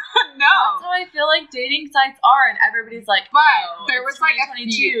 no. That's how I feel like dating sites are, and everybody's like, but oh, there was like a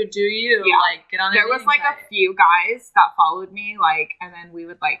few, do you? Yeah. Like, get on a there was like site. a few guys that followed me, like, and then we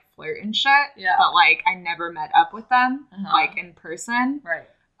would like flirt and shit. Yeah. But like, I never met up with them, like, in person. Right.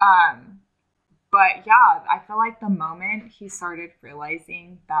 But yeah, I feel like the moment he started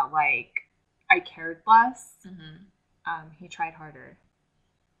realizing that like I cared less, he tried harder.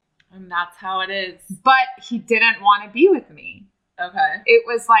 And that's how it is. But he didn't want to be with me. Okay. It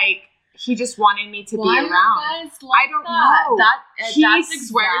was like he just wanted me to be around. Guys like I don't know. He that's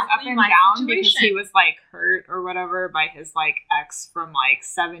swears up exactly and my down situation. because he was like hurt or whatever by his like ex from like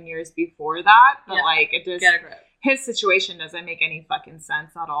 7 years before that. But like it just get a grip. His situation doesn't make any fucking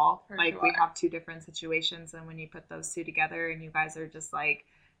sense at all. For like sure. we have two different situations, and when you put those two together and you guys are just like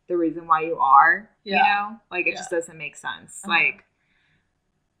the reason why you are, you know, like it just doesn't make sense. Like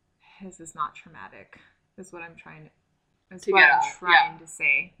his is not traumatic is what I'm trying to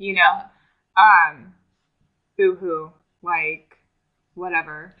say, you know. Boo-hoo, like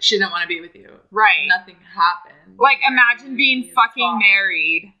whatever. She didn't want to be with you. Right. Nothing happened. Like imagine being fucking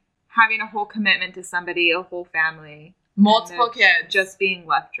married, having a whole commitment to somebody, a whole family, multiple kids, just being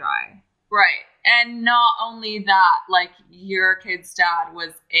left dry. Right. And not only that, like your kid's dad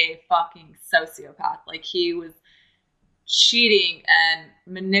was a fucking sociopath. Like he was cheating and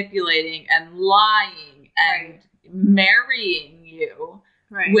manipulating and lying and marrying you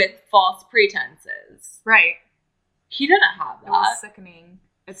with false pretenses. Right. He didn't have that. It was sickening.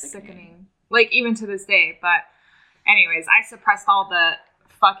 It's sickening. Like even to this day. But anyways, I suppressed all the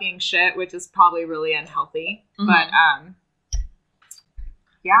fucking shit, which is probably really unhealthy. But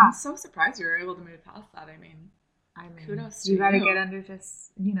yeah. I'm so surprised you were able to move past that. I mean kudos to you. Gotta get under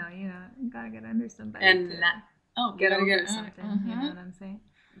just, you gotta get under somebody. And get over something. You know what I'm saying?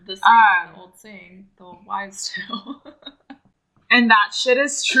 The saying, the old saying, the old wives tale. And that shit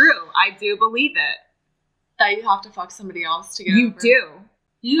is true. I do believe it. That you have to fuck somebody else to get you over. Do.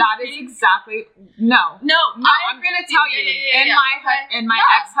 That is exactly no. I'm gonna tell you in my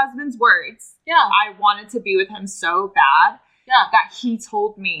ex-husband's words. Yeah, I wanted to be with him so bad. Yeah, that he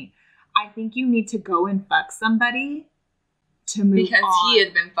told me, I think you need to go and fuck somebody to move because on. He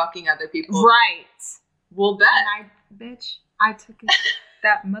had been fucking other people. Right. We'll bet. And I took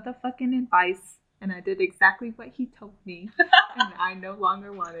that motherfucking advice and I did exactly what he told me, and I no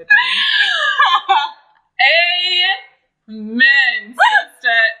longer wanted him. Amen,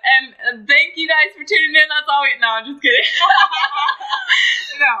 sister. And thank you guys for tuning in. That's all. No, I'm just kidding.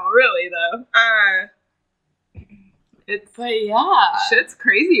 No, really though. Shit's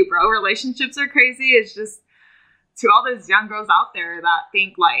crazy, bro. Relationships are crazy. It's just to all those young girls out there that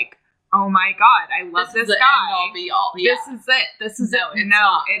think like, oh my God, I love this guy. End all be all. Yeah. This is it.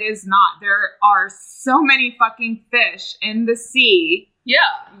 No, it is not. There are so many fucking fish in the sea. Yeah.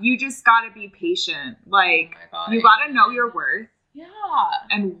 You just gotta be patient. Like, you gotta know your worth. Yeah.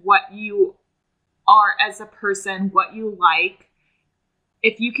 And what you are as a person, what you like.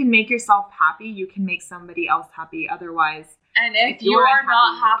 If you can make yourself happy, you can make somebody else happy. Otherwise, and if you're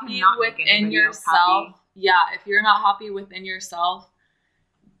not happy within yourself, if you're not happy within yourself,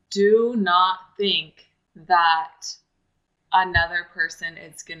 do not think that another person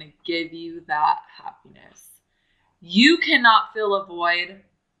is going to give you that happiness. You cannot fill a void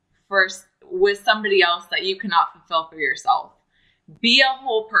with somebody else that you cannot fulfill for yourself. Be a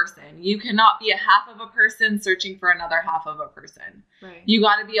whole person. You cannot be a half of a person searching for another half of a person. Right. You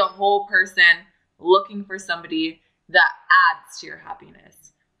got to be a whole person looking for somebody that adds to your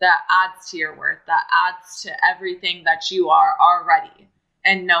happiness, that adds to your worth, that adds to everything that you are already.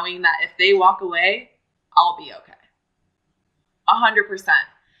 And knowing that if they walk away, I'll be okay. 100%.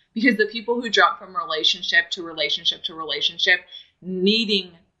 Because the people who jump from relationship to relationship to relationship,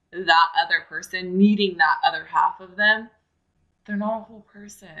 needing that other person, needing that other half of them, they're not a whole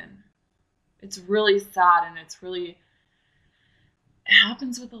person. It's really sad, and it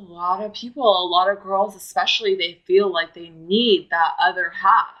happens with a lot of people. A lot of girls especially, they feel like they need that other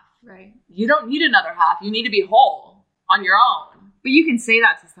half. Right. You don't need another half. You need to be whole on your own. But you can say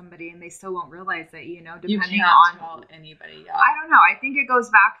that to somebody and they still won't realize that, depending you can't on tell anybody. Yeah. I don't know. I think it goes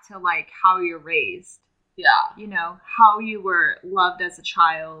back to like how you're raised. Yeah. How you were loved as a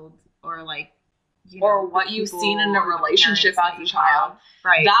child, or like, or what you've seen in a relationship as a child.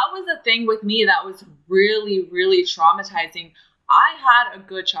 Right. That was a thing with me that was really, really traumatizing. I had a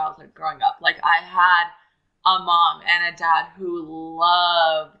good childhood growing up. Like, I had a mom and a dad who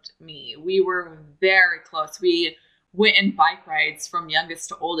loved me. We were very close. We went in bike rides from youngest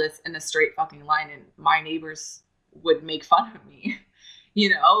to oldest in a straight fucking line, and my neighbors would make fun of me. You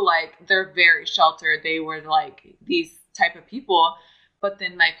know, like, they're very sheltered. They were like these type of people. But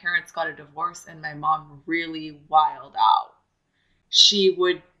then my parents got a divorce and my mom really wilded out. She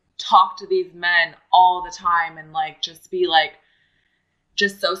would talk to these men all the time and like just be like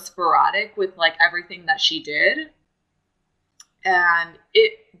just so sporadic with like everything that she did. And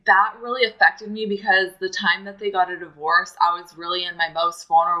that really affected me because the time that they got a divorce, I was really in my most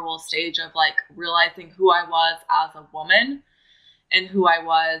vulnerable stage of like realizing who I was as a woman and who I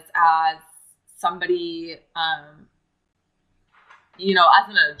was as somebody, you know, as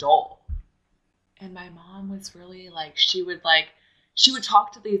an adult. And my mom was really like, she would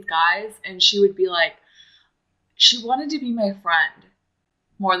talk to these guys and she would be like, she wanted to be my friend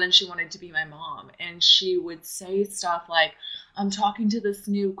more than she wanted to be my mom. And she would say stuff like, I'm talking to this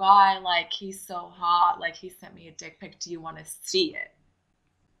new guy, like, he's so hot, like, he sent me a dick pic, do you want to see it?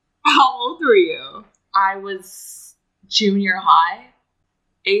 How old were you? I was junior high,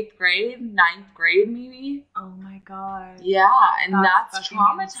 8th grade, 9th grade maybe. Oh my God. Yeah, and that's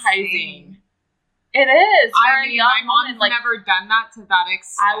traumatizing. Insane. It is. I mean, my mom's like, never done that to that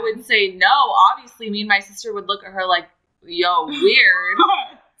extent. I would say no. Obviously, me and my sister would look at her like, yo, weird.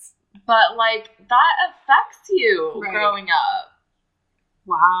 But, like, that affects you growing up.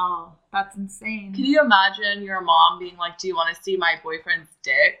 Wow. That's insane. Can you imagine your mom being like, do you want to see my boyfriend's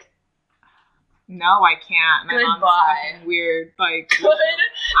dick? No, I can't. My mom's fucking weird. Like, Good.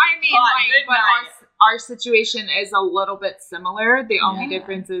 I mean, like, but night. our situation is a little bit similar. The only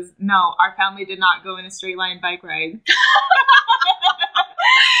difference is, no, our family did not go in a straight line bike ride.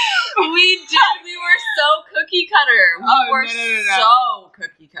 We did. We were so cookie cutter. We were so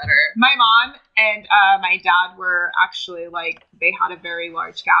cookie cutter. My mom and my dad were actually, like, they had a very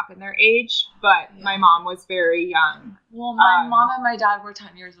large gap in their age, but my mom was very young. Well, my mom and my dad were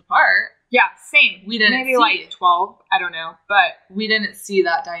 10 years apart. Yeah, same. We didn't maybe like 12. I don't know, but we didn't see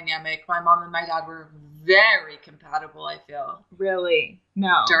that dynamic. My mom and my dad were very compatible, I feel. Really?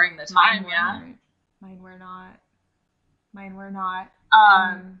 No. During the time, Mine were not.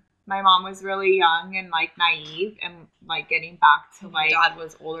 My mom was really young and like naive and like getting back to like my dad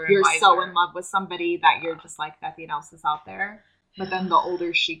was older and you're wiser. So in love with somebody that you're just like nothing else is out there. But then the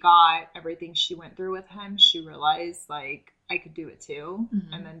older she got, everything she went through with him, she realized like I could do it too,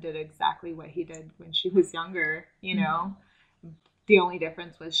 and then did exactly what he did when she was younger, you know? The only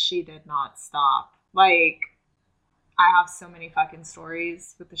difference was she did not stop. Like, I have so many fucking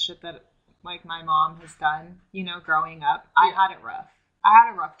stories with the shit that, like, my mom has done, you know, growing up. I had it rough. I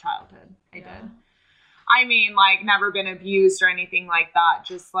had a rough childhood. I did. I mean, like, never been abused or anything like that.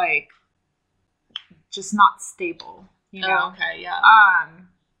 Just, like, just not stable, you know? Oh, okay, yeah.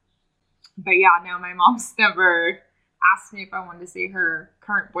 But yeah, no, my mom's never asked me if I wanted to see her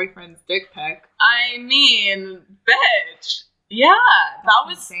current boyfriend's dick pic. I mean, bitch. Yeah, that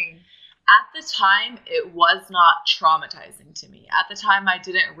was insane. At the time, it was not traumatizing to me. At the time, I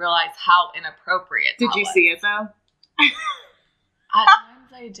didn't realize how inappropriate Did you see it, though? At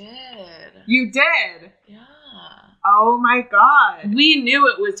times, I did. You did? Yeah. Oh, my God. We knew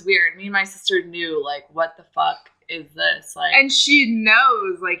it was weird. Me and my sister knew, like, what the fuck is this? Like, and she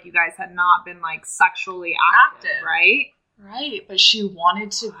knows, like, you guys had not been, like, sexually active. Right? Right, but she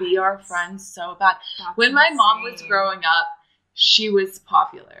wanted to be our friends so bad. That's when my insane. mom was growing up, she was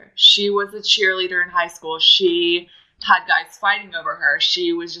popular. She was a cheerleader in high school. She had guys fighting over her.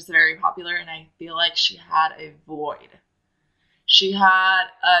 She was just very popular, and I feel like she had a void. She had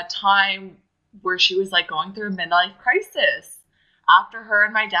a time where she was, like, going through a midlife crisis. After her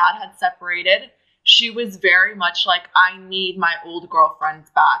and my dad had separated, she was very much like, I need my old girlfriends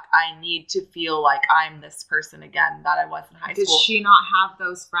back. I need to feel like I'm this person again that I was in high school. Did she not have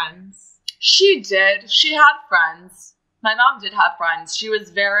those friends? She did. She had friends. My mom did have friends. She was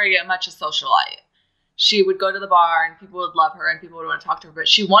very much a socialite. She would go to the bar and people would love her and people would want to talk to her, but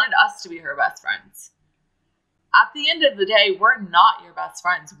she wanted us to be her best friends. At the end of the day, we're not your best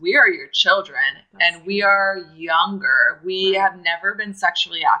friends. We are your children. And we are younger. We have never been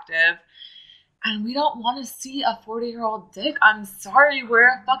sexually active. And we don't want to see a 40-year-old dick. I'm sorry.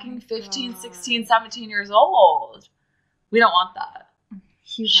 We're fucking 15, 16, 17 years old. We don't want that.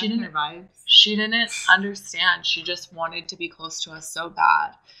 She didn't vibes. She didn't understand. She just wanted to be close to us so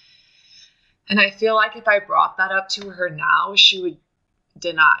bad. And I feel like if I brought that up to her now, she would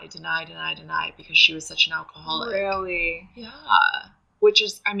deny because she was such an alcoholic. Really? Yeah. Which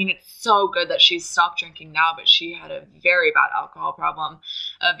is, I mean, it's so good that she's stopped drinking now, but she had a very bad alcohol problem,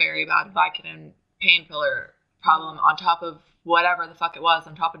 a very bad Vicodin painkiller problem on top of whatever the fuck it was,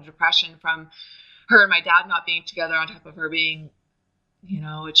 on top of depression from her and my dad not being together on top of her being,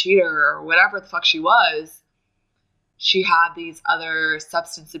 a cheater or whatever the fuck she was, she had these other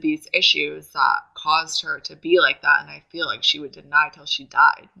substance abuse issues that caused her to be like that. And I feel like she would deny till she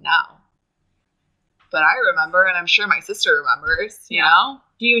died now. But I remember, and I'm sure my sister remembers, you know?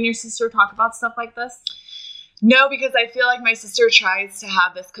 Do you and your sister talk about stuff like this? No, because I feel like my sister tries to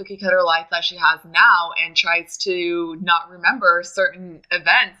have this cookie cutter life that she has now and tries to not remember certain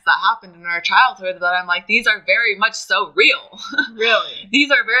events that happened in her childhood that I'm like, these are very much so real. Really?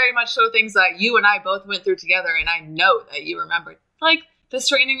 These are very much so things that you and I both went through together, and I know that you remember. Like the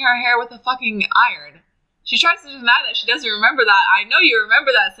straightening her hair with a fucking iron. She tries to deny that she doesn't remember that. I know you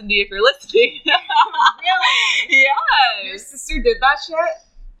remember that, Cindy, if you're listening. Really? Yes. Your sister did that shit?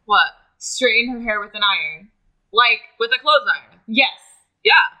 What? Straighten her hair with an iron. Like, with a clothes iron? Yes.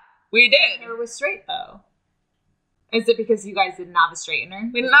 Yeah, we did. Her hair was straight, though. Is it because you guys didn't have a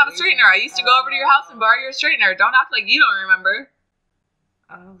straightener? We didn't have a straightener. I used to go over to your house and borrow your straightener. Don't act like you don't remember.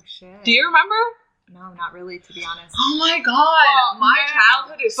 Oh, shit. Do you remember? No, not really, to be honest. Oh my god. Well, my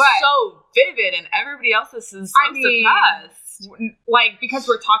childhood is so vivid, and everybody else's is so suppressed. Like, because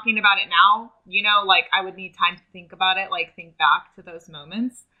we're talking about it now, like, I would need time to think about it, like, think back to those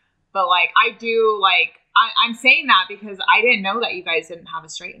moments. But, like, I do, like, I'm saying that because I didn't know that you guys didn't have a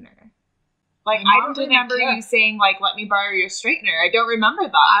straightener. Like, I don't remember you saying, like, let me borrow your straightener. I don't remember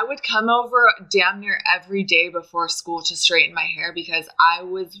that. I would come over damn near every day before school to straighten my hair because I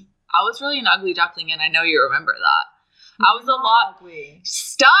was really an ugly duckling, and I know you remember that. I was a lot ugly.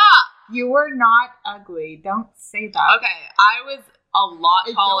 Stop! You were not ugly. Don't say that. Okay, I was a lot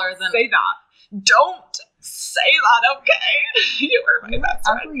taller than... say that. Don't say that, okay? You were my best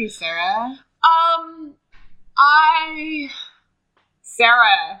friend. Ugly, Sarah.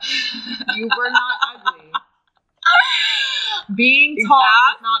 Sarah, you were not ugly. Being tall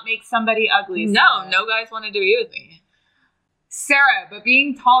does not make somebody ugly, Sarah. No guys wanted to be with me. Sarah, but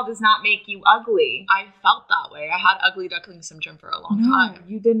being tall does not make you ugly. I felt that way. I had ugly duckling syndrome for a long time. No,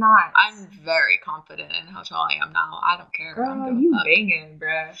 you did not. I'm very confident in how tall I am now. I don't care. Girl, you banging,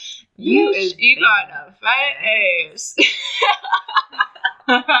 bruh. You got a fat ass.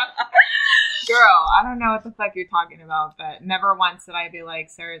 Girl, I don't know what the fuck you're talking about, but never once did I be like,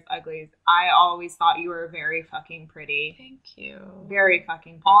 Sarah's ugly. I always thought you were very fucking pretty. Thank you. Very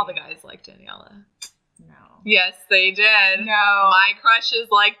fucking pretty. All the guys liked Daniela. No. Yes, they did. No. My crushes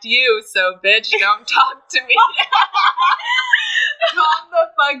liked you, so bitch, don't talk to me. Calm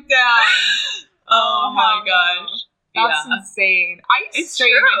the fuck down. Oh my gosh. That's insane. I used to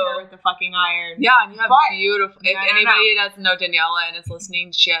straighten my hair with the fucking iron. Yeah, and you have beautiful... If anybody doesn't know Daniela and is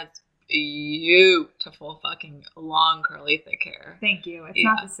listening, she has beautiful fucking long, curly, thick hair. Thank you. It's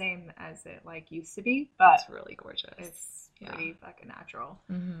not the same as it, like, used to be, but... It's really gorgeous. It's pretty fucking natural.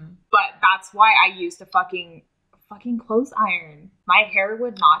 Mm-hmm. But that's why I used a fucking clothes iron. My hair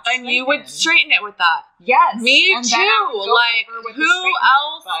would not straighten. And you would straighten it with that. Yes. Me and too. Like, who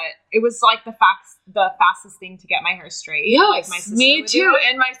else? But it was like the fastest thing to get my hair straight. Yes, like my sister me too.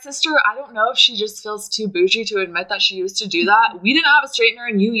 And my sister, I don't know if she just feels too bougie to admit that she used to do that. We didn't have a straightener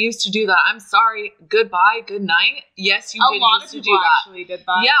and you used to do that. I'm sorry. Goodbye. Good night. Yes, you did used to do that. Actually did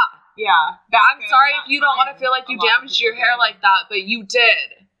that. Yeah. Yeah. I'm sorry if you don't want to feel like you damaged your hair like that, but you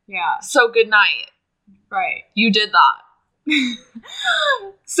did. Yeah. So good night. Right. You did that.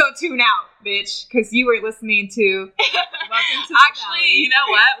 So tune out, bitch, because you were listening to Welcome to Actually, you know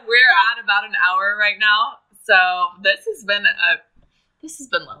what? We're at about an hour right now, so this has been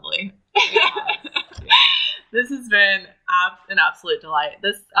lovely. This has been an absolute delight.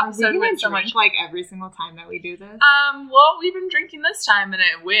 This episode went so much like every single time that we do this. Well, we've been drinking this time, and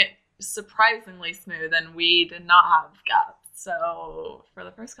it went surprisingly smooth, and we did not have gaps. So for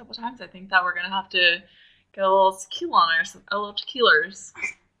the first couple times, I think that we're gonna have to get a little tequila on our, a little tequilers.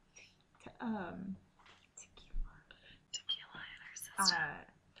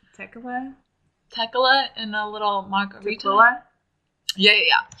 Tequila and a little margarita. Tequila?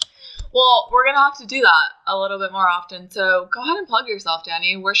 Yeah. Well, we're gonna have to do that a little bit more often. So go ahead and plug yourself,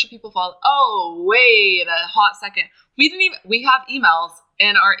 Dani. Where should people follow? Oh, wait a hot second. We have emails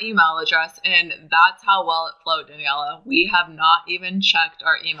in our email address, and that's how well it flowed, Daniela. We have not even checked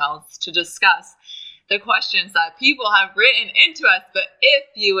our emails to discuss the questions that people have written into us. But if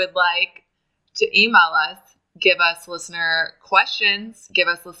you would like to email us, give us listener questions, give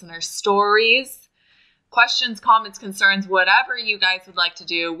us listener stories, questions, comments, concerns, whatever you guys would like to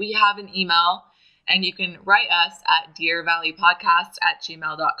do, we have an email, and you can write us at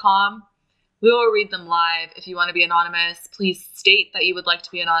dearvalleypodcast@gmail.com. We will read them live. If you want to be anonymous, please state that you would like to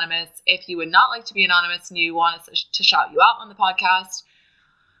be anonymous. If you would not like to be anonymous and you want us to shout you out on the podcast,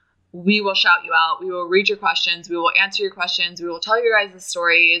 we will shout you out. We will read your questions. We will answer your questions. We will tell you guys the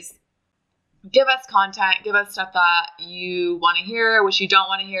stories. Give us content. Give us stuff that you want to hear, which you don't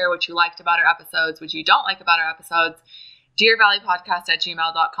want to hear, what you liked about our episodes, which you don't like about our episodes.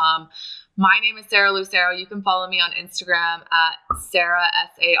 DearValleyPodcast@gmail.com. My name is Sarah Lucero. You can follow me on Instagram at Sara,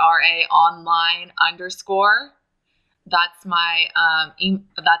 SARA online _ That's my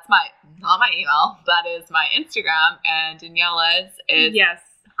that's my not my email. That is my Instagram, and Daniela's is Yes.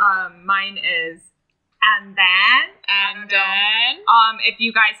 Mine is and then if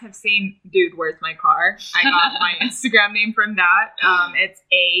you guys have seen Dude, Where's My Car? I got my Instagram name from that. It's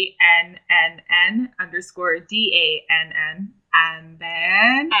ANNN _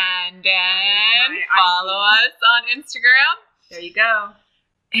 DANN. And then follow us on Instagram. There you go.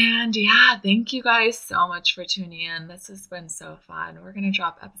 And yeah, thank you guys so much for tuning in. This has been so fun. We're going to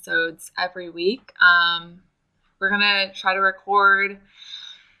drop episodes every week. We're going to try to record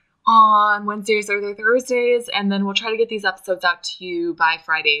on Wednesdays or Thursdays, and then we'll try to get these episodes out to you by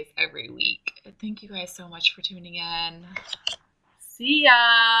Fridays every week. Thank you guys so much for tuning in. See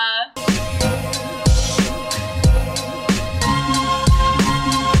ya!